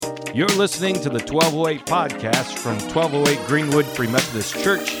You're listening to the 1208 podcast from 1208 Greenwood Free Methodist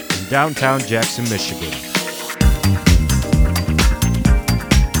Church in downtown Jackson, Michigan.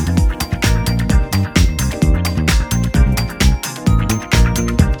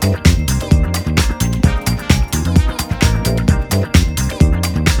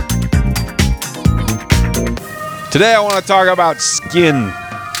 Today I want to talk about skin.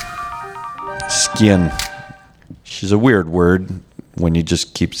 Skin. She's a weird word when you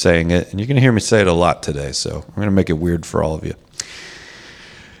just keep saying it, and you're going to hear me say it a lot today, so I'm going to make it weird for all of you.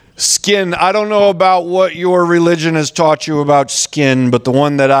 Skin. I don't know about what your religion has taught you about skin, but the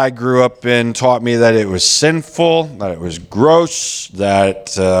one that I grew up in taught me that it was sinful, that it was gross,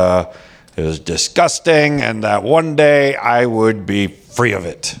 that it was disgusting, and that one day I would be free of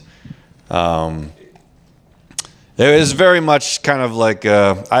it. It was very much kind of like,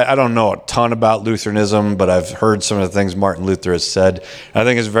 I don't know a ton about Lutheranism, but I've heard some of the things Martin Luther has said. I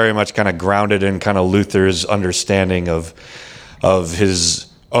think it's very much kind of grounded in kind of Luther's understanding of his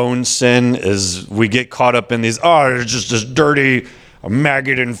own sin. Is we get caught up in these, it's just this dirty,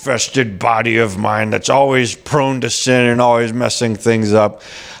 maggot-infested body of mine that's always prone to sin and always messing things up.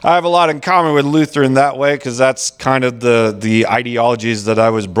 I have a lot in common with Luther in that way, because that's kind of the ideologies that I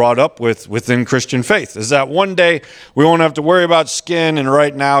was brought up with within Christian faith, is that one day we won't have to worry about skin, and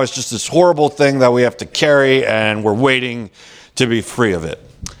right now it's just this horrible thing that we have to carry, and we're waiting to be free of it.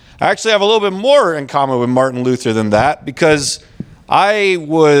 I actually have a little bit more in common with Martin Luther than that, because I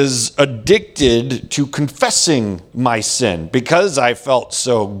was addicted to confessing my sin because I felt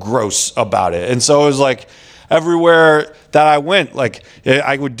so gross about it. And so it was like everywhere that I went, like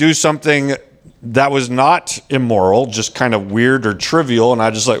I would do something that was not immoral, just kind of weird or trivial. And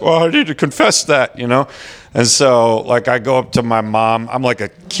I just like, I need to confess that, And so like I go up to my mom. I'm like a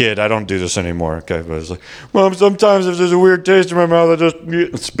kid. I don't do this anymore. Okay. But it's like, Mom, sometimes if there's a weird taste in my mouth, I just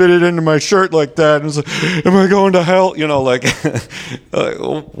spit it into my shirt like that. And it's like, am I going to hell? Like,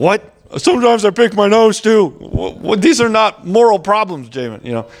 what? Sometimes I pick my nose too. These are not moral problems,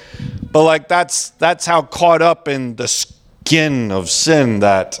 Jamin, But like that's how caught up in the skin of sin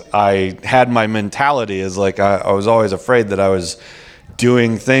that I had my mentality, is like I was always afraid that I was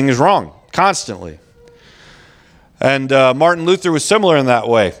doing things wrong constantly. And Martin Luther was similar in that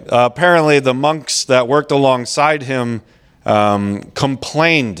way. Apparently the monks that worked alongside him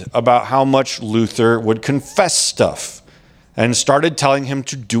complained about how much Luther would confess stuff and started telling him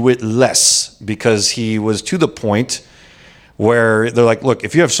to do it less, because he was to the point where they're like, look,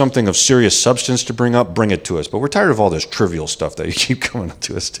 if you have something of serious substance to bring up, bring it to us. But we're tired of all this trivial stuff that you keep coming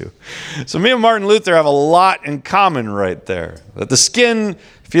to us to. So me and Martin Luther have a lot in common right there. That the skin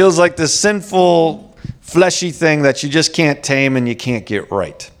feels like this sinful, fleshy thing that you just can't tame and you can't get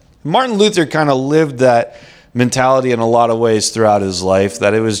right. Martin Luther kind of lived that mentality in a lot of ways throughout his life,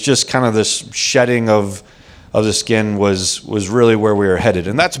 that it was just kind of this shedding of the skin was really where we were headed.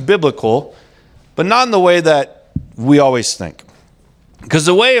 And that's biblical, but not in the way that we always think. Because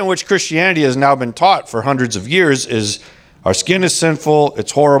the way in which Christianity has now been taught for hundreds of years is our skin is sinful,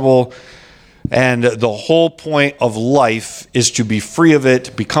 it's horrible, and the whole point of life is to be free of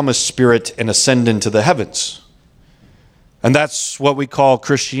it, become a spirit, and ascend into the heavens. And that's what we call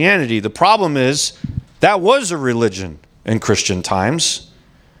Christianity. The problem is that was a religion in Christian times.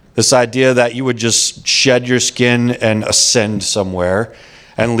 This idea that you would just shed your skin and ascend somewhere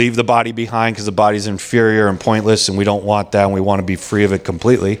and leave the body behind because the body's inferior and pointless, and we don't want that, and we want to be free of it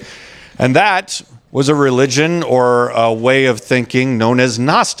completely. And that was a religion or a way of thinking known as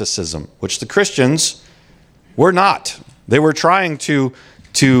Gnosticism, which the Christians were not. They were trying to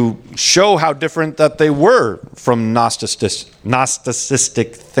show how different that they were from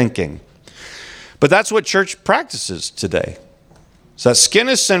Gnosticistic thinking. But that's what church practices today. So that skin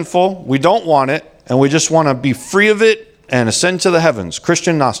is sinful, we don't want it, and we just want to be free of it and ascend to the heavens.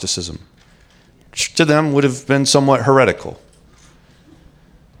 Christian Gnosticism, which to them would have been somewhat heretical.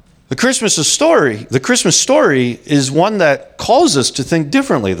 The Christmas story is one that calls us to think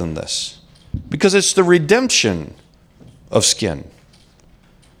differently than this, because it's the redemption of skin.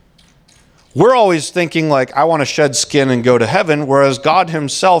 We're always thinking like, I want to shed skin and go to heaven, whereas God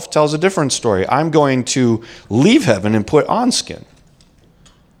himself tells a different story. I'm going to leave heaven and put on skin.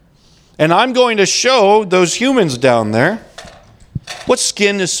 And I'm going to show those humans down there what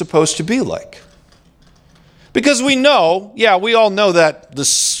skin is supposed to be like. Because we all know that the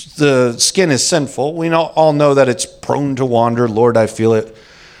skin is sinful. We all know that it's prone to wander. Lord, I feel it.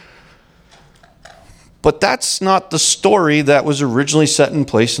 But that's not the story that was originally set in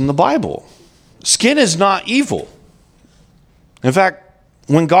place in the Bible. Skin is not evil. In fact,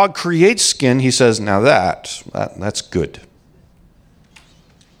 when God creates skin, he says, now that's good.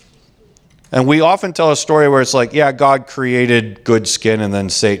 And we often tell a story where it's like, yeah, God created good skin and then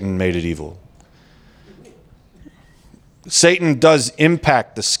Satan made it evil. Satan does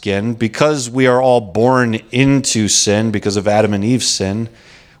impact the skin because we are all born into sin because of Adam and Eve's sin.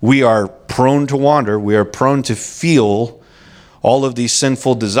 We are prone to wander. We are prone to feel all of these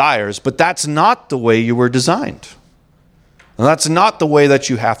sinful desires, but that's not the way you were designed. And that's not the way that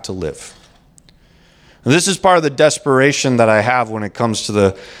you have to live. And this is part of the desperation that I have when it comes to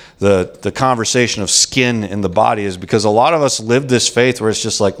the conversation of skin in the body, is because a lot of us live this faith where it's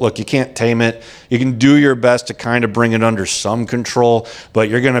just like, look, you can't tame it. You can do your best to kind of bring it under some control, but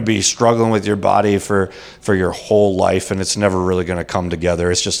you're going to be struggling with your body for your whole life, and it's never really going to come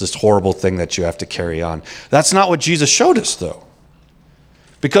together. It's just this horrible thing that you have to carry on. That's not what Jesus showed us, though.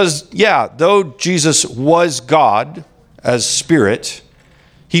 Because, yeah, though Jesus was God as spirit,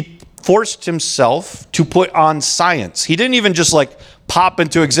 he forced himself to put on science. He didn't even just like pop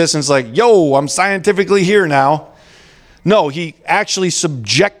into existence like, yo, I'm scientifically here now. No, he actually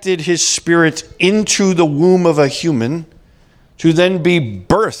subjected his spirit into the womb of a human to then be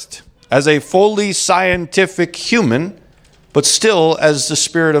birthed as a fully scientific human, but still as the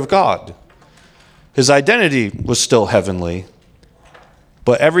Spirit of God. His identity was still heavenly,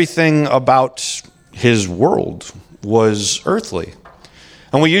 but everything about his world was earthly.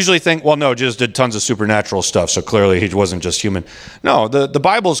 And we usually think, well, no, Jesus did tons of supernatural stuff, so clearly he wasn't just human. No, the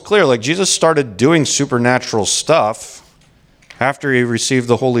Bible's clear. Like, Jesus started doing supernatural stuff after he received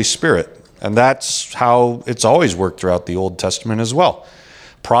the Holy Spirit. And that's how it's always worked throughout the Old Testament as well.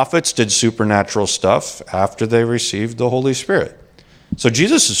 Prophets did supernatural stuff after they received the Holy Spirit. So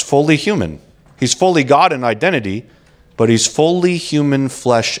Jesus is fully human. He's fully God in identity, but he's fully human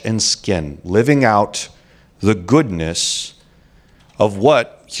flesh and skin, living out the goodness of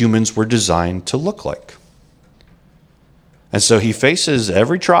what humans were designed to look like. And so he faces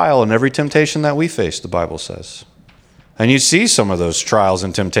every trial and every temptation that we face, the Bible says. And you see some of those trials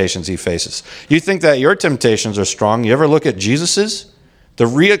and temptations he faces. You think that your temptations are strong. You ever look at Jesus's? The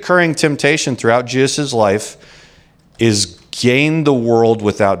reoccurring temptation throughout Jesus' life is gain the world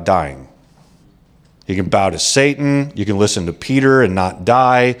without dying. You can bow to Satan. You can listen to Peter and not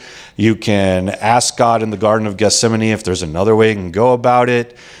die. You can ask God in the Garden of Gethsemane if there's another way you can go about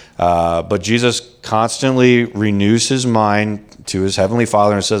it. But Jesus constantly renews his mind to his heavenly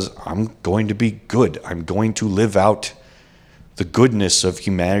Father and says, I'm going to be good. I'm going to live out the goodness of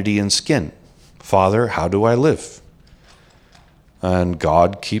humanity and skin. Father, how do I live? And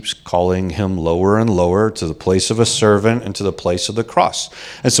God keeps calling him lower and lower to the place of a servant and to the place of the cross.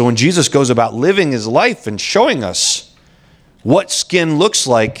 And so when Jesus goes about living his life and showing us what skin looks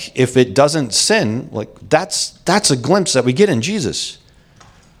like if it doesn't sin, like that's a glimpse that we get in Jesus.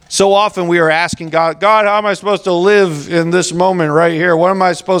 So often we are asking God, how am I supposed to live in this moment right here? What am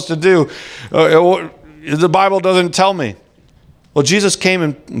I supposed to do? The Bible doesn't tell me. Well,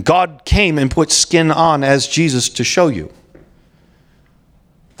 God came and put skin on as Jesus to show you.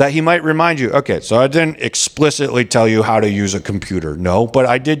 That he might remind you, okay, so I didn't explicitly tell you how to use a computer. No, but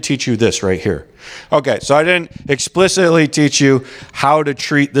I did teach you this right here. Okay, so I didn't explicitly teach you how to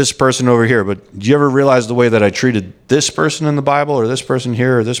treat this person over here, but do you ever realize the way that I treated this person in the Bible, or this person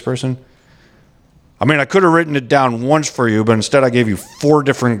here, or this person? I mean, I could have written it down once for you, but instead I gave you 4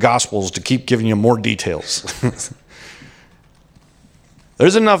 different gospels to keep giving you more details.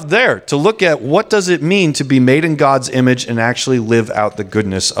 There's enough there to look at what does it mean to be made in God's image and actually live out the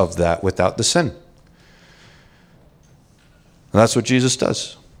goodness of that without the sin. And that's what Jesus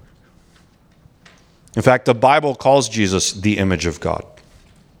does. In fact, the Bible calls Jesus the image of God.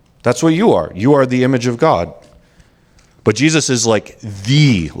 That's what you are. You are the image of God. But Jesus is like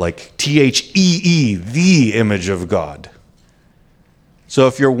T-H-E-E, the image of God. So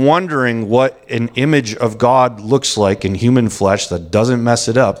if you're wondering what an image of God looks like in human flesh that doesn't mess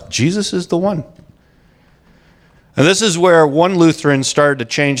it up, Jesus is the one. And this is where one Lutheran started to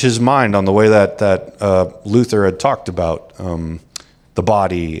change his mind on the way that Luther had talked about the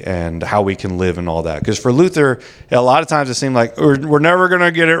body and how we can live and all that. Because for Luther, a lot of times it seemed like, we're never going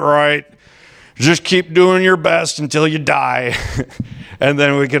to get it right. Just keep doing your best until you die. And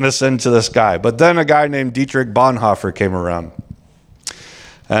then we can ascend to the sky. But then a guy named Dietrich Bonhoeffer came around.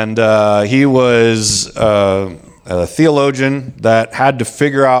 And he was a theologian that had to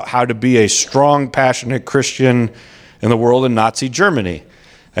figure out how to be a strong, passionate Christian in the world in Nazi Germany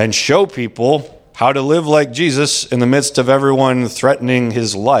and show people how to live like Jesus in the midst of everyone threatening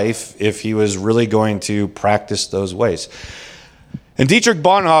his life if he was really going to practice those ways. And Dietrich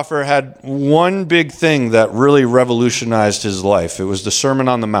Bonhoeffer had one big thing that really revolutionized his life. It was the Sermon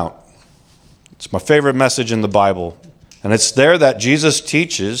on the Mount. It's my favorite message in the Bible. And it's there that Jesus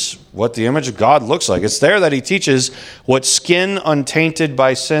teaches what the image of God looks like. It's there that he teaches what skin untainted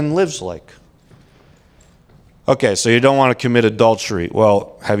by sin lives like. Okay, so you don't want to commit adultery.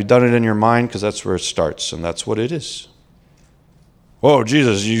 Well, have you done it in your mind? Because that's where it starts, and that's what it is. Whoa,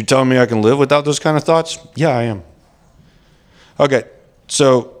 Jesus, you telling me I can live without those kind of thoughts? Yeah, I am. Okay,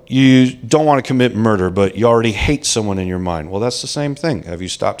 so you don't want to commit murder, but you already hate someone in your mind. Well, that's the same thing. Have you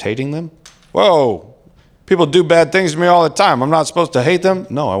stopped hating them? Whoa, people do bad things to me all the time. I'm not supposed to hate them?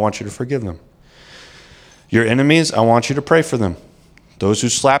 No, I want you to forgive them. Your enemies, I want you to pray for them. Those who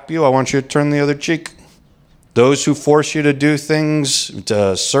slap you, I want you to turn the other cheek. Those who force you to do things,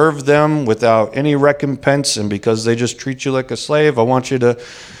 to serve them without any recompense, and because they just treat you like a slave, I want you to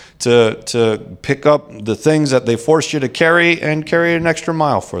pick up the things that they force you to carry and carry an extra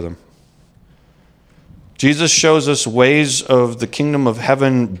mile for them. Jesus shows us ways of the kingdom of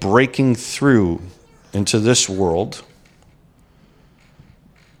heaven breaking through into this world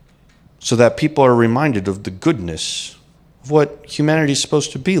so that people are reminded of the goodness of what humanity is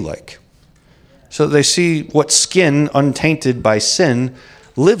supposed to be like. So that they see what skin untainted by sin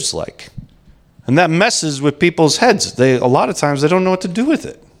lives like. And that messes with people's heads. A lot of times they don't know what to do with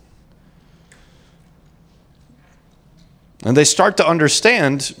it. And they start to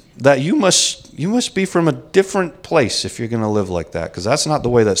understand that you must be from a different place if you're going to live like that, because that's not the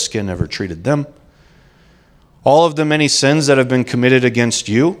way that skin ever treated them. All of the many sins that have been committed against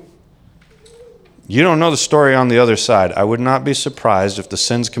you, you don't know the story on the other side. I would not be surprised if the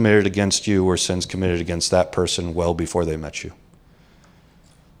sins committed against you were sins committed against that person well before they met you.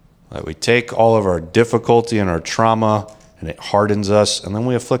 That we take all of our difficulty and our trauma, and it hardens us, and then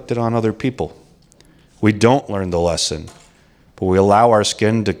we afflict it on other people. We don't learn the lesson, but we allow our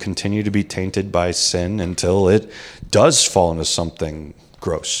skin to continue to be tainted by sin until it does fall into something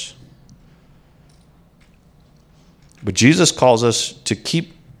gross. But Jesus calls us to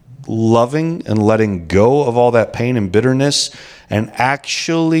keep loving and letting go of all that pain and bitterness and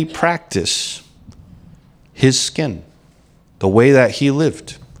actually practice his skin, the way that he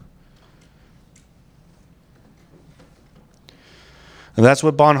lived. And that's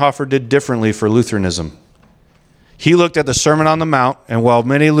what Bonhoeffer did differently for Lutheranism. He looked at the Sermon on the Mount, and while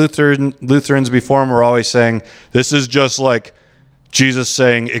many Lutherans before him were always saying, this is just like Jesus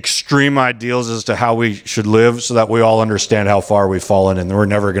saying extreme ideals as to how we should live so that we all understand how far we've fallen and we're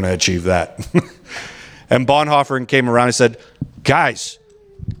never going to achieve that. And Bonhoeffer came around and said, guys,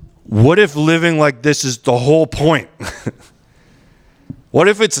 what if living like this is the whole point? What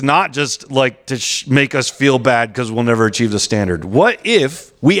if it's not just like to make us feel bad because we'll never achieve the standard? What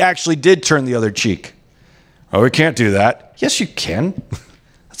if we actually did turn the other cheek? Oh, we can't do that. Yes, you can.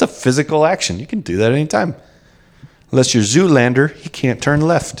 That's a physical action. You can do that anytime. Unless you're Zoolander, he can't turn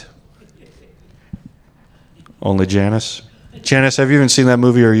left. Only Janice. Janice, have you even seen that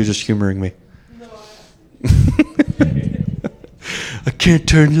movie, or are you just humoring me? No. I can't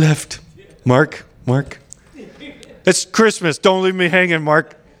turn left. Mark. It's Christmas. Don't leave me hanging,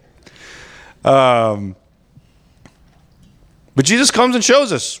 Mark. But Jesus comes and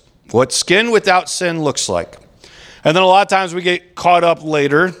shows us what skin without sin looks like. And then a lot of times we get caught up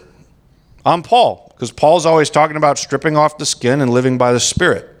later on Paul, because Paul's always talking about stripping off the skin and living by the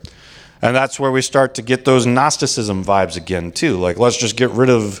Spirit. And that's where we start to get those Gnosticism vibes again, too. Like, let's just get rid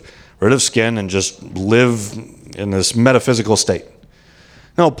of skin and just live in this metaphysical state.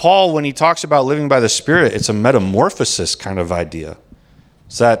 No, Paul, when he talks about living by the Spirit, it's a metamorphosis kind of idea.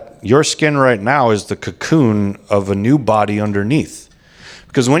 It's that your skin right now is the cocoon of a new body underneath.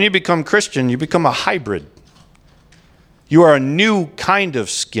 Because when you become Christian, you become a hybrid. You are a new kind of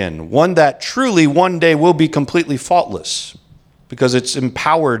skin, one that truly one day will be completely faultless because it's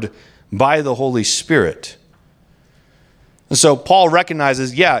empowered by the Holy Spirit. And so Paul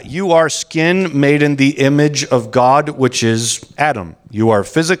recognizes, yeah, you are skin made in the image of God, which is Adam. You are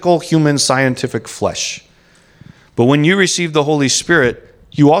physical, human, scientific flesh. But when you receive the Holy Spirit,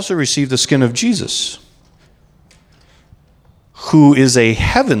 you also receive the skin of Jesus, who is a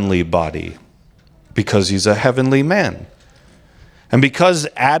heavenly body because he's a heavenly man. And because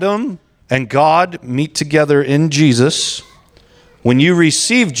Adam and God meet together in Jesus, when you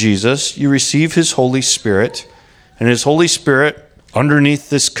receive Jesus, you receive his Holy Spirit, and his Holy Spirit, underneath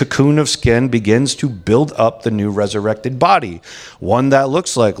this cocoon of skin, begins to build up the new resurrected body, one that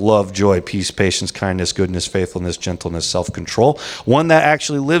looks like love, joy, peace, patience, kindness, goodness, faithfulness, gentleness, self-control, one that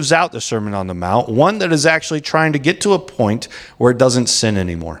actually lives out the Sermon on the Mount, one that is actually trying to get to a point where it doesn't sin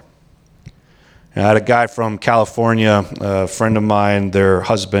anymore. I had a guy from California, a friend of mine, their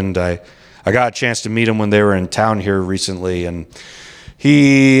husband. I got a chance to meet him when they were in town here recently, and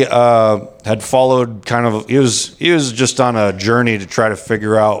He had followed he was just on a journey to try to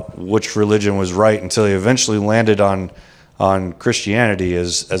figure out which religion was right until he eventually landed on Christianity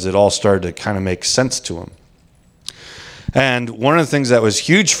as it all started to kind of make sense to him. And one of the things that was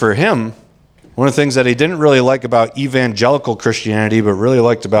huge for him, one of the things that he didn't really like about evangelical Christianity but really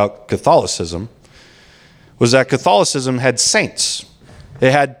liked about Catholicism, was that Catholicism had saints.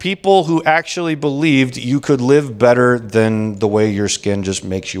 It had people who actually believed you could live better than the way your skin just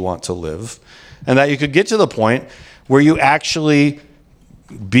makes you want to live, and that you could get to the point where you actually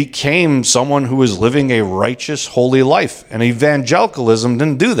became someone who was living a righteous, holy life. And evangelicalism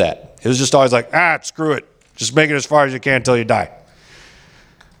didn't do that. It was just always like, screw it. Just make it as far as you can until you die.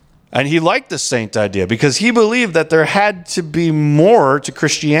 And he liked the saint idea because he believed that there had to be more to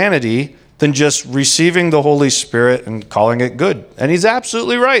Christianity than just receiving the Holy Spirit and calling it good. And he's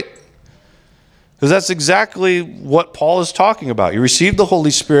absolutely right. Because that's exactly what Paul is talking about. You receive the Holy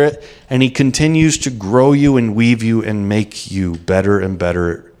Spirit, and he continues to grow you and weave you and make you better and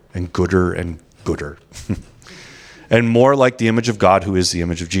better and gooder and more like the image of God, who is the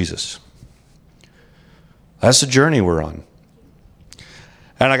image of Jesus. That's the journey we're on.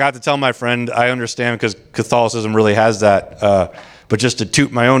 And I got to tell my friend, I understand because Catholicism really has that, but just to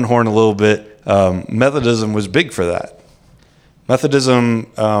toot my own horn a little bit, Methodism was big for that.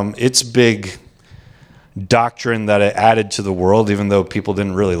 Methodism, its big doctrine that it added to the world, even though people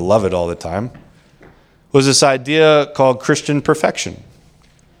didn't really love it all the time, was this idea called Christian perfection,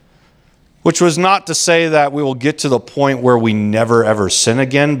 which was not to say that we will get to the point where we never ever sin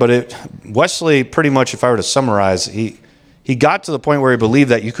again, but Wesley, pretty much, if I were to summarize, he got to the point where he believed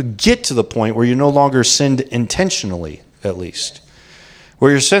that you could get to the point where you no longer sinned intentionally, at least,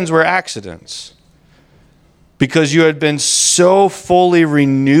 where your sins were accidents, because you had been so fully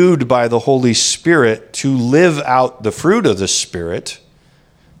renewed by the Holy Spirit to live out the fruit of the Spirit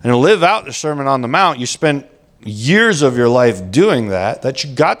and to live out the Sermon on the Mount. You spent years of your life doing that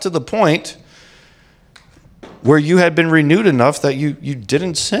you got to the point where you had been renewed enough that you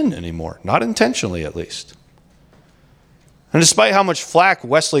didn't sin anymore, not intentionally at least. And despite how much flack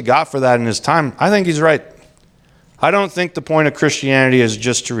Wesley got for that in his time, I think he's right. I don't think the point of Christianity is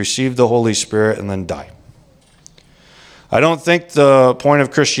just to receive the Holy Spirit and then die. I don't think the point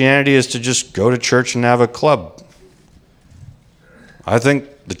of Christianity is to just go to church and have a club. I think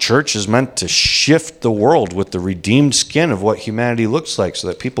the church is meant to shift the world with the redeemed skin of what humanity looks like so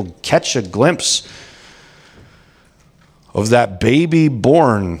that people catch a glimpse of that baby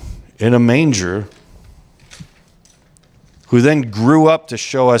born in a manger who then grew up to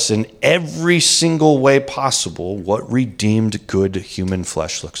show us in every single way possible what redeemed, good human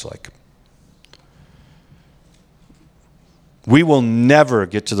flesh looks like. We will never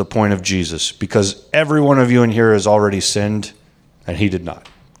get to the point of Jesus because every one of you in here has already sinned and he did not.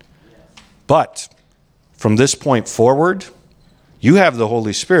 But from this point forward, you have the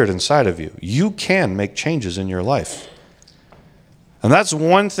Holy Spirit inside of you. You can make changes in your life. And that's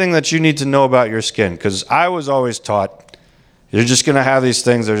one thing that you need to know about your skin, because I was always taught you're just going to have these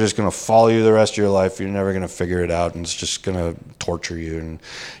things. They're just going to follow you the rest of your life. You're never going to figure it out, and it's just going to torture you. And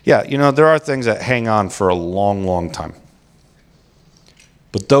yeah, there are things that hang on for a long, long time.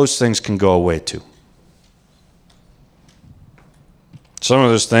 But those things can go away too. Some of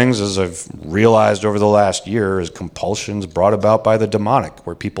those things, as I've realized over the last year, is compulsions brought about by the demonic,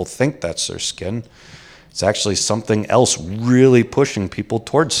 where people think that's their skin. It's actually something else really pushing people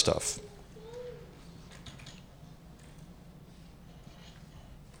towards stuff.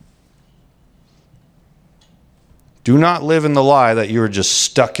 Do not live in the lie that you are just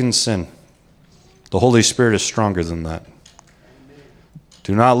stuck in sin. The Holy Spirit is stronger than that.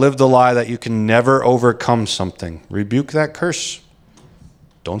 Do not live the lie that you can never overcome something. Rebuke that curse.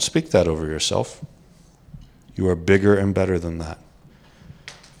 Don't speak that over yourself. You are bigger and better than that.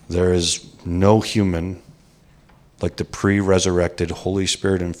 There is no human like the pre-resurrected, Holy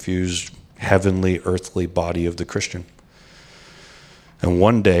Spirit-infused, heavenly, earthly body of the Christian. And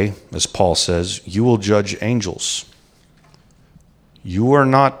one day, as Paul says, you will judge angels. You are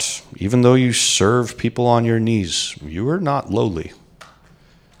not, even though you serve people on your knees, you are not lowly.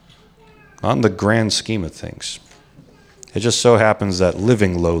 Not in the grand scheme of things. It just so happens that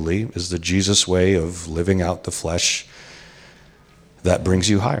living lowly is the Jesus way of living out the flesh that brings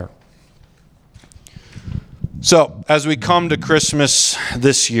you higher. So, as we come to Christmas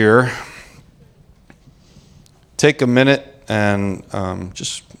this year, take a minute and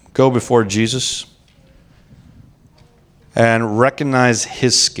just go before Jesus and recognize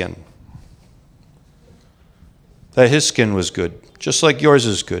his skin. That his skin was good, just like yours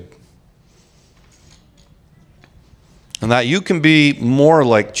is good. And that you can be more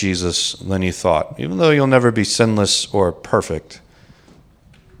like Jesus than you thought. Even though you'll never be sinless or perfect,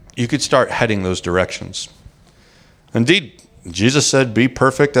 you could start heading those directions. Indeed, Jesus said, be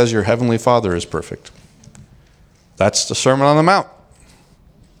perfect as your heavenly Father is perfect. That's the Sermon on the Mount.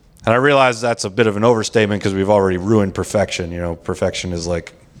 And I realize that's a bit of an overstatement because we've already ruined perfection. Perfection is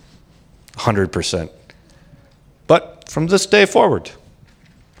like 100%. But from this day forward,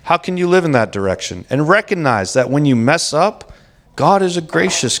 how can you live in that direction and recognize that when you mess up, God is a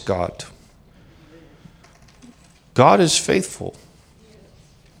gracious God. God is faithful.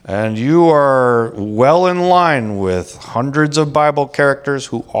 And you are well in line with hundreds of Bible characters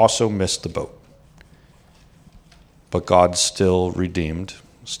who also missed the boat. But God still redeemed,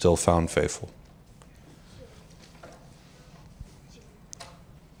 still found faithful.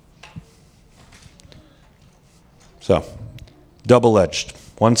 So, double-edged.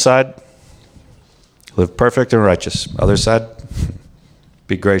 One side, live perfect and righteous. Other side,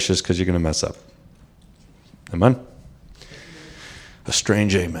 be gracious because you're going to mess up. Amen? A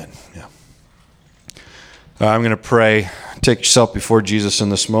strange amen. Yeah. I'm going to pray. Take yourself before Jesus in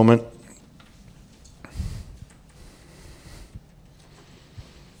this moment.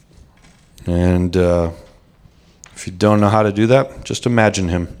 And if you don't know how to do that, just imagine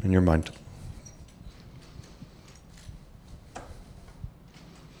him in your mind.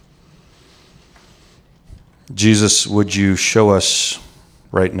 Jesus, would you show us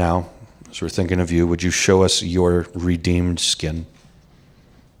right now, as we're thinking of you, would you show us your redeemed skin?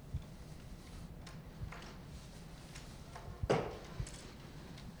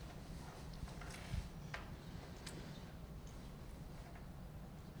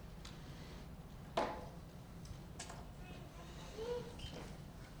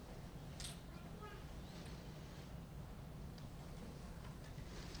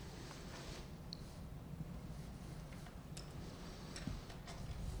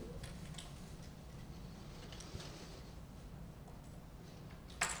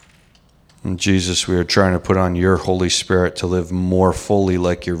 And Jesus, we are trying to put on your Holy Spirit to live more fully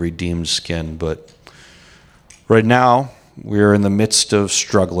like your redeemed skin. But right now, we are in the midst of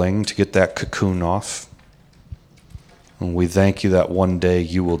struggling to get that cocoon off. And we thank you that one day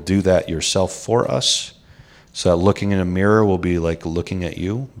you will do that yourself for us. So that looking in a mirror will be like looking at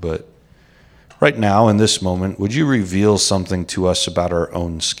you. But right now, in this moment, would you reveal something to us about our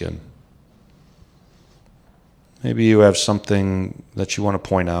own skin? Maybe you have something that you want to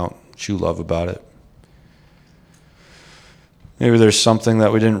point out, that you love about it. Maybe there's something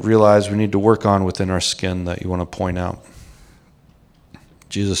that we didn't realize we need to work on within our skin that you want to point out.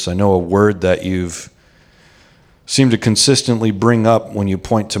 Jesus, I know a word that you've seemed to consistently bring up when you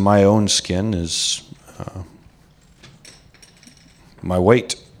point to my own skin is my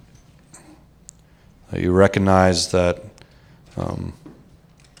weight. You recognize that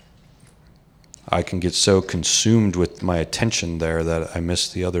I can get so consumed with my attention there that I miss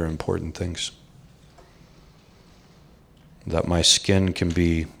the other important things. That my skin can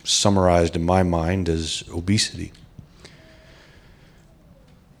be summarized in my mind as obesity.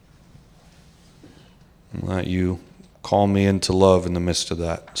 And that you call me into love in the midst of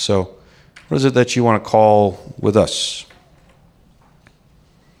that. So, what is it that you want to call with us?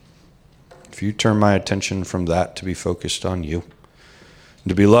 If you turn my attention from that to be focused on you, and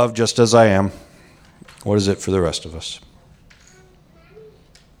to be loved just as I am, what is it for the rest of us?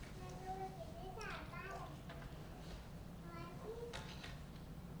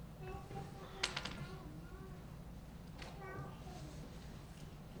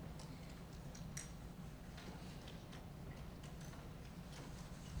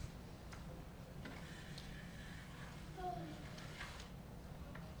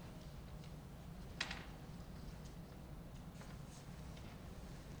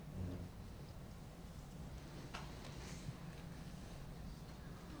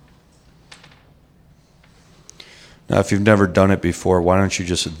 Now, if you've never done it before, why don't you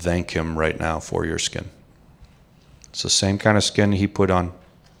just thank him right now for your skin? It's the same kind of skin he put on.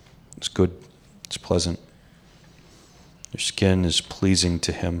 It's good. It's pleasant. Your skin is pleasing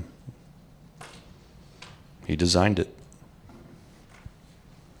to him. He designed it.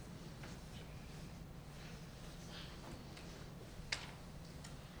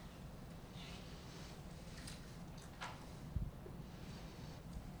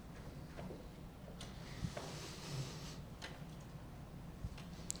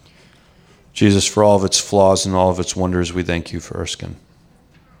 Jesus, for all of its flaws and all of its wonders, we thank you for our skin.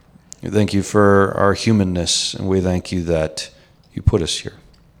 We thank you for our humanness, and we thank you that you put us here.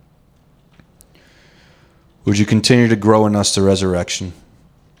 Would you continue to grow in us the resurrection?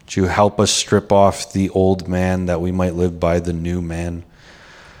 Would you help us strip off the old man that we might live by the new man?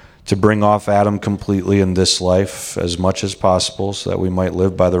 To bring off Adam completely in this life as much as possible so that we might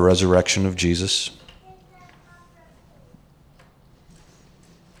live by the resurrection of Jesus.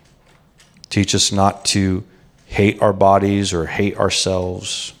 Teach us not to hate our bodies or hate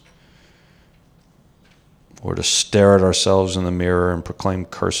ourselves, or to stare at ourselves in the mirror and proclaim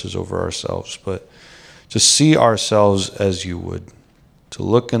curses over ourselves, but to see ourselves as you would, to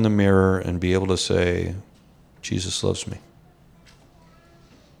look in the mirror and be able to say, Jesus loves me.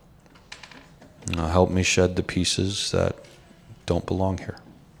 Now help me shed the pieces that don't belong here.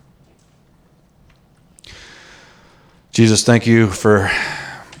 Jesus, thank you for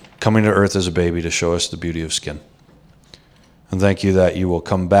coming to earth as a baby to show us the beauty of skin. And thank you that you will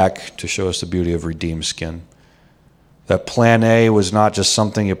come back to show us the beauty of redeemed skin. That plan A was not just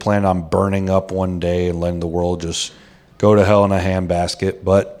something you planned on burning up one day and letting the world just go to hell in a handbasket,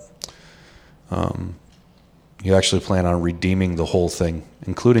 but you actually plan on redeeming the whole thing,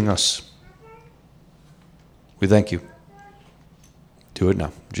 including us. We thank you. Do it now.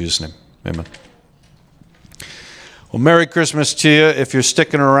 In Jesus' name, amen. Well, Merry Christmas to you. If you're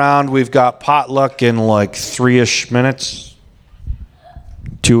sticking around, we've got potluck in like 2-ish minutes.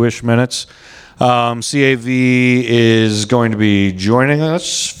 CAV is going to be joining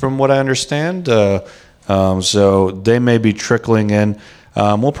us, from what I understand. So they may be trickling in.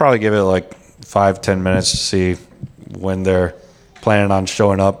 We'll probably give it like 5-10 minutes to see when they're planning on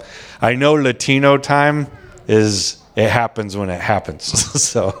showing up. I know Latino time it happens when it happens.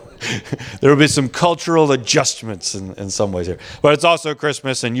 So there will be some cultural adjustments in some ways here. But it's also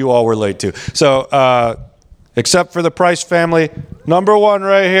Christmas, and you all were late too. So except for the Price family, number one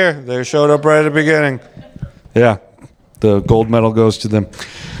right here. They showed up right at the beginning. Yeah, the gold medal goes to them.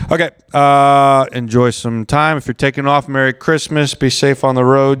 Okay, enjoy some time. If you're taking off, Merry Christmas. Be safe on the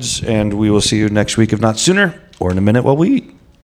roads, and we will see you next week, if not sooner, or in a minute while we eat.